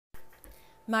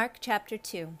Mark chapter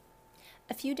 2.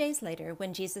 A few days later,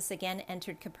 when Jesus again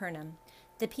entered Capernaum,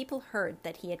 the people heard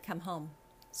that he had come home.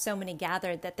 So many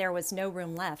gathered that there was no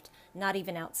room left, not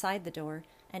even outside the door,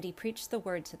 and he preached the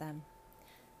word to them.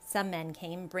 Some men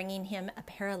came, bringing him a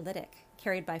paralytic,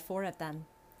 carried by 4 of them.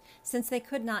 Since they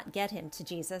could not get him to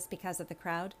Jesus because of the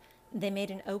crowd, they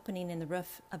made an opening in the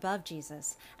roof above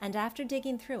Jesus, and after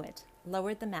digging through it,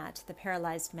 lowered the mat the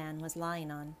paralyzed man was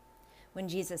lying on. When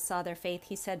Jesus saw their faith,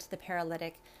 he said to the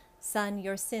paralytic, "Son,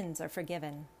 your sins are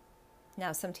forgiven."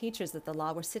 Now some teachers of the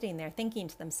law were sitting there, thinking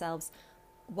to themselves,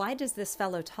 "Why does this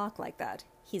fellow talk like that?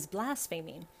 He's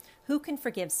blaspheming. Who can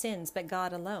forgive sins but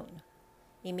God alone?"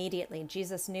 Immediately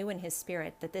Jesus knew in his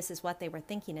spirit that this is what they were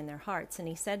thinking in their hearts, and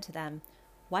he said to them,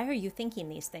 "Why are you thinking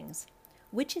these things?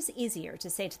 Which is easier, to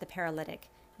say to the paralytic,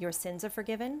 'Your sins are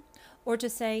forgiven,' or to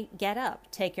say, 'Get up,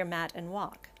 take your mat and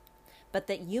walk'? But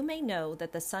that you may know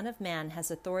that the Son of Man has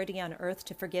authority on earth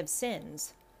to forgive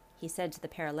sins," he said to the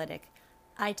paralytic,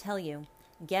 "I tell you,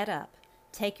 get up,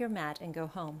 take your mat and go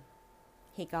home."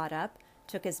 He got up,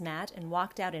 took his mat, and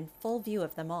walked out in full view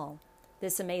of them all.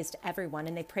 This amazed everyone,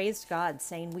 and they praised God,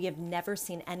 saying, "We have never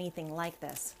seen anything like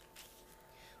this."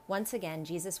 Once again,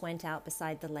 Jesus went out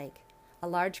beside the lake. A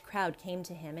large crowd came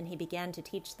to him, and he began to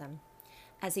teach them.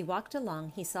 As he walked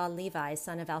along, he saw Levi,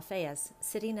 son of Alphaeus,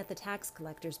 sitting at the tax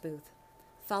collector's booth.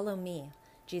 "Follow me,"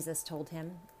 Jesus told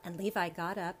him, and Levi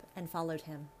got up and followed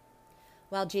him.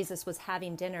 While Jesus was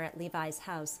having dinner at Levi's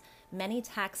house, many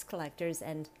tax collectors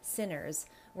and sinners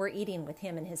were eating with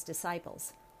him and his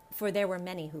disciples, for there were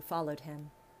many who followed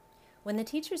him. When the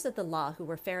teachers of the law, who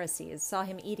were Pharisees, saw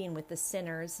him eating with the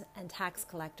sinners and tax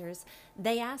collectors,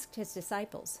 they asked his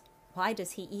disciples, "Why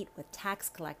does he eat with tax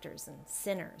collectors and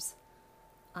sinners?"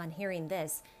 On hearing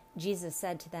this, Jesus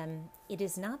said to them, "It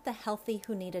is not the healthy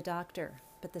who need a doctor,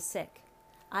 but the sick.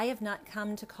 I have not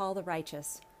come to call the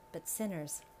righteous, but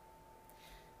sinners."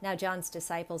 Now John's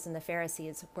disciples and the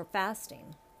Pharisees were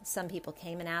fasting. Some people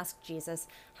came and asked Jesus,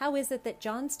 "How is it that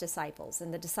John's disciples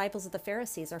and the disciples of the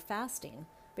Pharisees are fasting,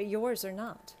 but yours are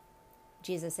not?"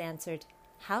 Jesus answered,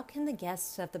 "How can the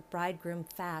guests of the bridegroom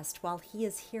fast while he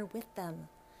is here with them?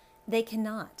 They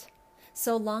cannot,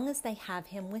 so long as they have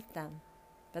him with them.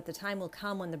 But the time will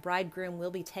come when the bridegroom will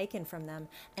be taken from them,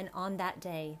 and on that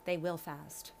day they will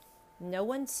fast. No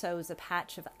one sews a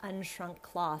patch of unshrunk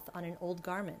cloth on an old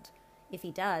garment. If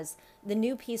he does, the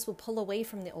new piece will pull away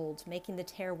from the old, making the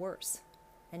tear worse.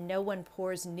 And no one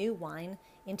pours new wine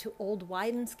into old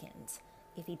wineskins.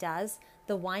 If he does,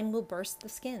 the wine will burst the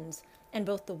skins, and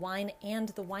both the wine and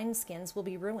the wineskins will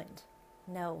be ruined.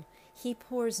 No, he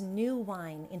pours new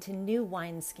wine into new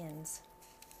wineskins."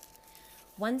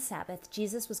 One Sabbath,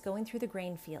 Jesus was going through the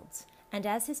grain fields, and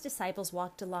as his disciples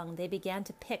walked along, they began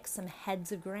to pick some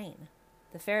heads of grain.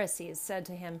 The Pharisees said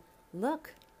to him,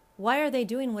 "Look, why are they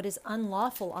doing what is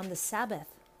unlawful on the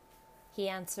Sabbath?" He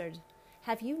answered,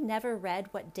 "Have you never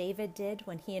read what David did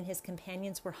when he and his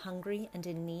companions were hungry and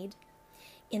in need?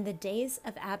 In the days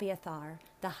of Abiathar,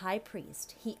 the high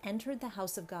priest, he entered the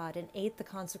house of God and ate the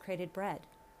consecrated bread,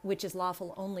 which is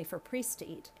lawful only for priests to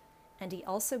eat, and he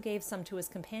also gave some to his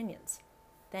companions.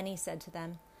 Then he said to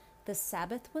them, 'The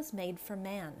Sabbath was made for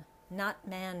man, not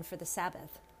man for the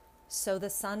Sabbath. So the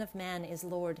Son of Man is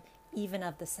Lord even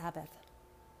of the Sabbath.'"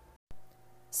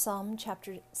 Psalm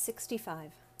chapter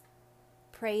 65.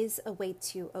 Praise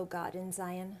awaits you, O God, in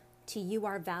Zion. To you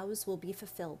our vows will be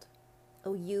fulfilled.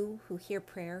 O you who hear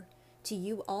prayer, to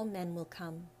you all men will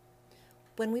come.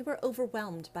 When we were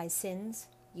overwhelmed by sins,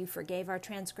 you forgave our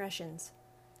transgressions.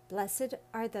 Blessed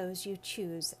are those you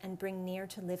choose and bring near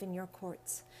to live in your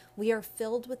courts. We are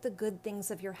filled with the good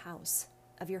things of your house,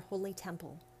 of your holy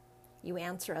temple. You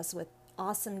answer us with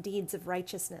awesome deeds of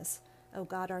righteousness, O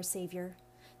God our Savior,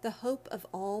 the hope of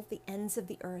all the ends of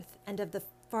the earth and of the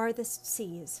farthest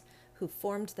seas, who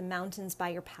formed the mountains by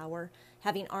your power,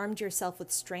 having armed yourself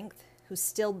with strength, who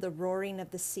stilled the roaring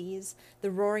of the seas,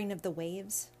 the roaring of the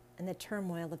waves, and the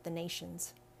turmoil of the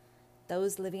nations.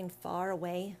 Those living far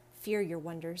away fear your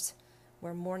wonders.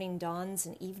 Where morning dawns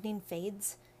and evening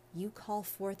fades, you call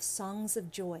forth songs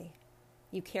of joy.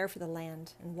 You care for the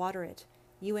land and water it.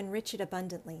 You enrich it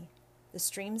abundantly. The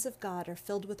streams of God are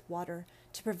filled with water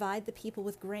to provide the people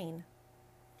with grain.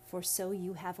 For so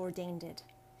you have ordained it.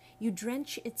 You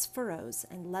drench its furrows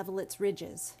and level its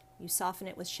ridges. You soften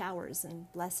it with showers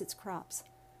and bless its crops.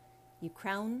 You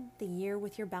crown the year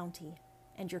with your bounty,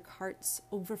 and your carts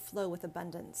overflow with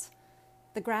abundance.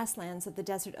 The grasslands of the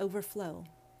desert overflow.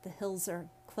 The hills are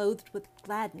clothed with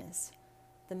gladness.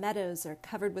 The meadows are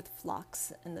covered with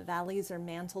flocks, and the valleys are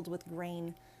mantled with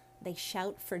grain. They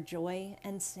shout for joy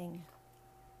and sing.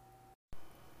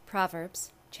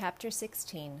 Proverbs chapter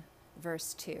 16,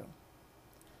 verse 2.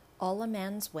 All a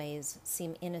man's ways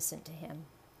seem innocent to him,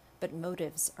 but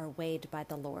motives are weighed by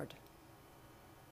the Lord.